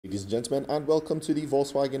Ladies and gentlemen, and welcome to the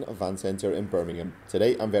Volkswagen Van Centre in Birmingham.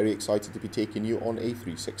 Today I'm very excited to be taking you on a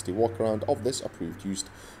 360 walk around of this approved used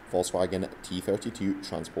Volkswagen T32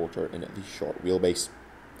 Transporter in the short wheelbase.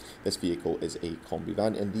 This vehicle is a combi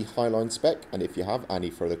van in the Highline spec, and if you have any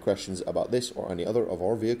further questions about this or any other of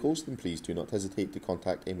our vehicles, then please do not hesitate to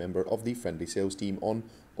contact a member of the friendly sales team on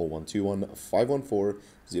 0121 514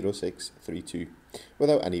 0632.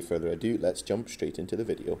 Without any further ado, let's jump straight into the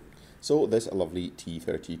video. So this lovely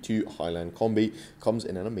T32 Highline Kombi comes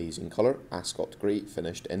in an amazing colour, Ascot grey,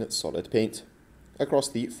 finished in solid paint. Across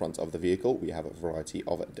the front of the vehicle we have a variety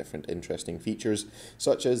of different interesting features,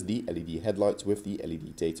 such as the LED headlights with the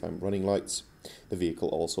LED daytime running lights. The vehicle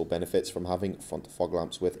also benefits from having front fog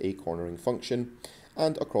lamps with a cornering function,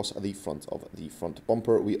 and across the front of the front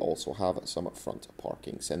bumper we also have some front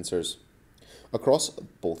parking sensors. Across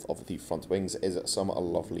both of the front wings is some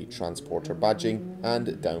lovely transporter badging,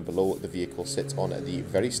 and down below the vehicle sits on the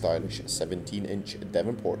very stylish 17-inch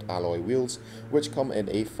Devonport alloy wheels, which come in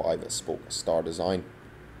a 5-spoke star design.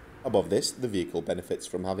 Above this, the vehicle benefits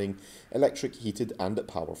from having electric heated and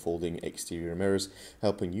power folding exterior mirrors,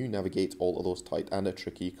 helping you navigate all of those tight and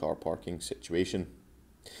tricky car parking situations.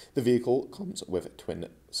 The vehicle comes with twin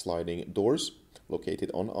sliding doors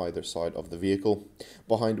located on either side of the vehicle,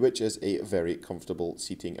 behind which is a very comfortable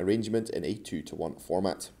seating arrangement in a 2-to-1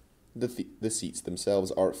 format. The seats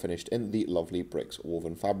themselves are finished in the lovely bricks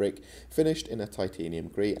woven fabric, finished in a titanium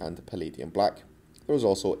grey and palladium black. There is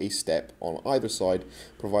also a step on either side,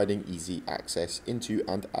 providing easy access into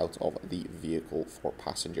and out of the vehicle for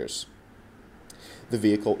passengers. The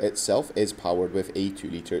vehicle itself is powered with a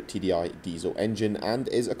 2.0 TDI diesel engine and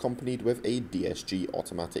is accompanied with a DSG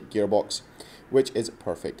automatic gearbox, which is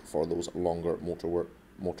perfect for those longer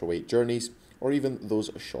motorway journeys or even those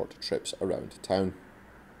short trips around town.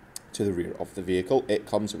 To the rear of the vehicle it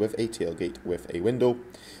comes with a tailgate with a window,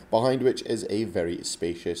 behind which is a very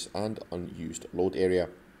spacious and unused load area.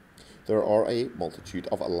 There are a multitude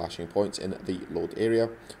of latching points in the load area,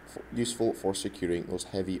 useful for securing those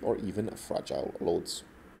heavy or even fragile loads.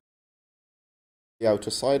 The outer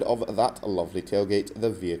side of that lovely tailgate, the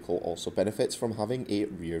vehicle also benefits from having a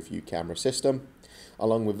rear view camera system.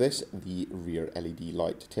 Along with this, the rear LED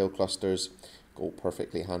light tail clusters go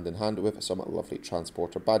perfectly hand in hand with some lovely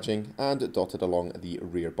transporter badging, and dotted along the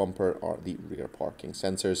rear bumper are the rear parking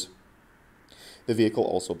sensors. The vehicle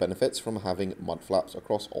also benefits from having mud flaps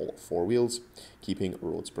across all four wheels, keeping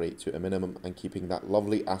road spray to a minimum and keeping that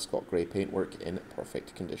lovely Ascot grey paintwork in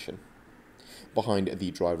perfect condition. Behind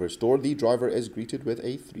the driver's door, the driver is greeted with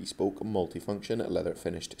a 3-spoke multifunction leather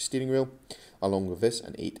finished steering wheel. Along with this,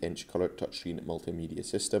 an 8-inch colour touchscreen multimedia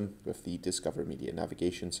system with the Discover Media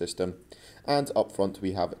navigation system. And up front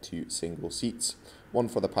we have 2 single seats, one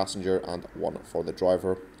for the passenger and one for the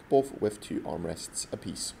driver, both with 2 armrests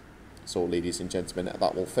apiece. So ladies and gentlemen,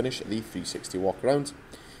 that will finish the 360 walk around.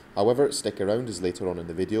 However, stick around as later on in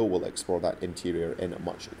the video we'll explore that interior in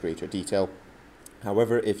much greater detail.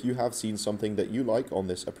 However, if you have seen something that you like on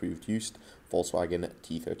this approved used Volkswagen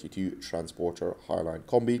T32 Transporter Highline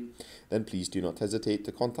Kombi, then please do not hesitate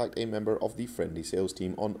to contact a member of the friendly sales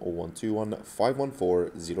team on 0121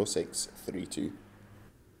 514 0632.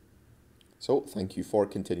 So thank you for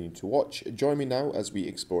continuing to watch. Join me now as we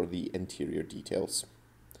explore the interior details.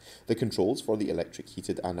 The controls for the electric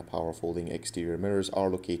heated and power folding exterior mirrors are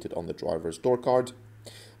located on the driver's door card.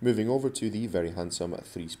 Moving over to the very handsome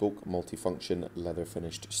 3-spoke multifunction leather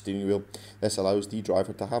finished steering wheel, this allows the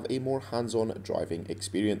driver to have a more hands-on driving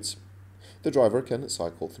experience. The driver can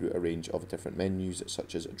cycle through a range of different menus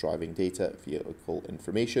such as driving data, vehicle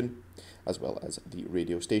information, as well as the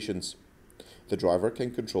radio stations. The driver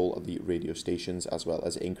can control the radio stations as well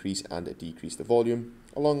as increase and decrease the volume,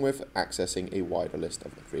 along with accessing a wider list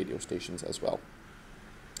of radio stations as well.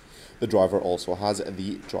 The driver also has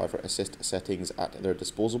the driver assist settings at their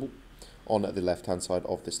disposal. On the left hand side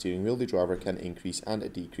of the steering wheel, the driver can increase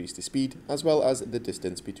and decrease the speed, as well as the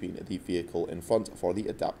distance between the vehicle in front for the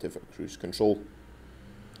adaptive cruise control.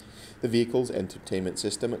 The vehicle's entertainment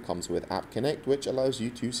system comes with App Connect, which allows you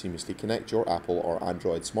to seamlessly connect your Apple or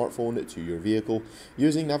Android smartphone to your vehicle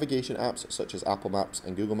using navigation apps such as Apple Maps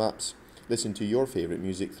and Google Maps. Listen to your favorite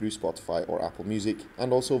music through Spotify or Apple Music,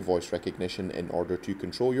 and also voice recognition in order to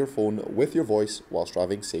control your phone with your voice whilst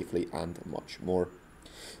driving safely, and much more.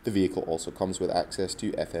 The vehicle also comes with access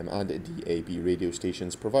to FM and DAB radio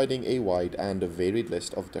stations, providing a wide and varied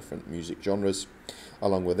list of different music genres.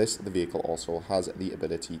 Along with this, the vehicle also has the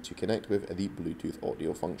ability to connect with the Bluetooth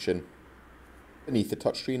audio function. Beneath the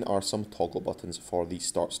touchscreen are some toggle buttons for the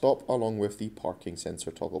start-stop, along with the parking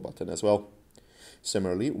sensor toggle button as well.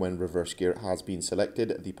 Similarly, when reverse gear has been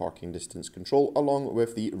selected, the parking distance control along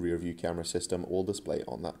with the rear view camera system will display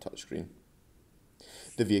on that touchscreen.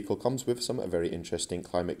 The vehicle comes with some very interesting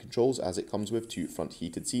climate controls, as it comes with 2 front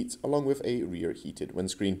heated seats along with a rear heated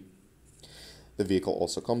windscreen. The vehicle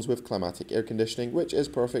also comes with climatic air conditioning, which is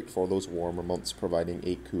perfect for those warmer months, providing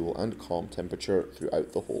a cool and calm temperature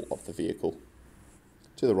throughout the whole of the vehicle.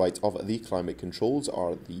 To the right of the climate controls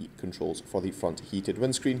are the controls for the front heated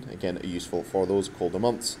windscreen, again useful for those colder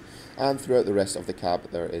months, and throughout the rest of the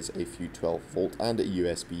cab there is a few 12 volt and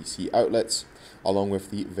USB-C outlets, along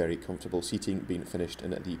with the very comfortable seating being finished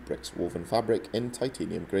in the bricks woven fabric in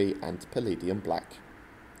titanium grey and palladium black.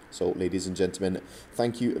 So ladies and gentlemen,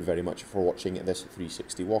 thank you very much for watching this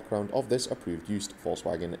 360 walk around of this approved used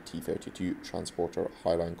Volkswagen T32 Transporter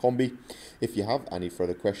Highline Kombi. If you have any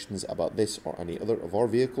further questions about this or any other of our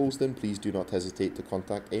vehicles, then please do not hesitate to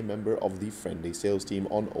contact a member of the friendly sales team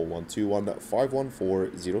on 0121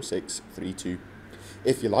 514 0632.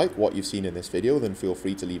 If you like what you've seen in this video, then feel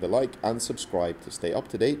free to leave a like and subscribe to stay up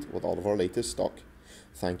to date with all of our latest stock.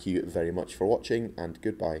 Thank you very much for watching, and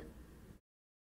goodbye.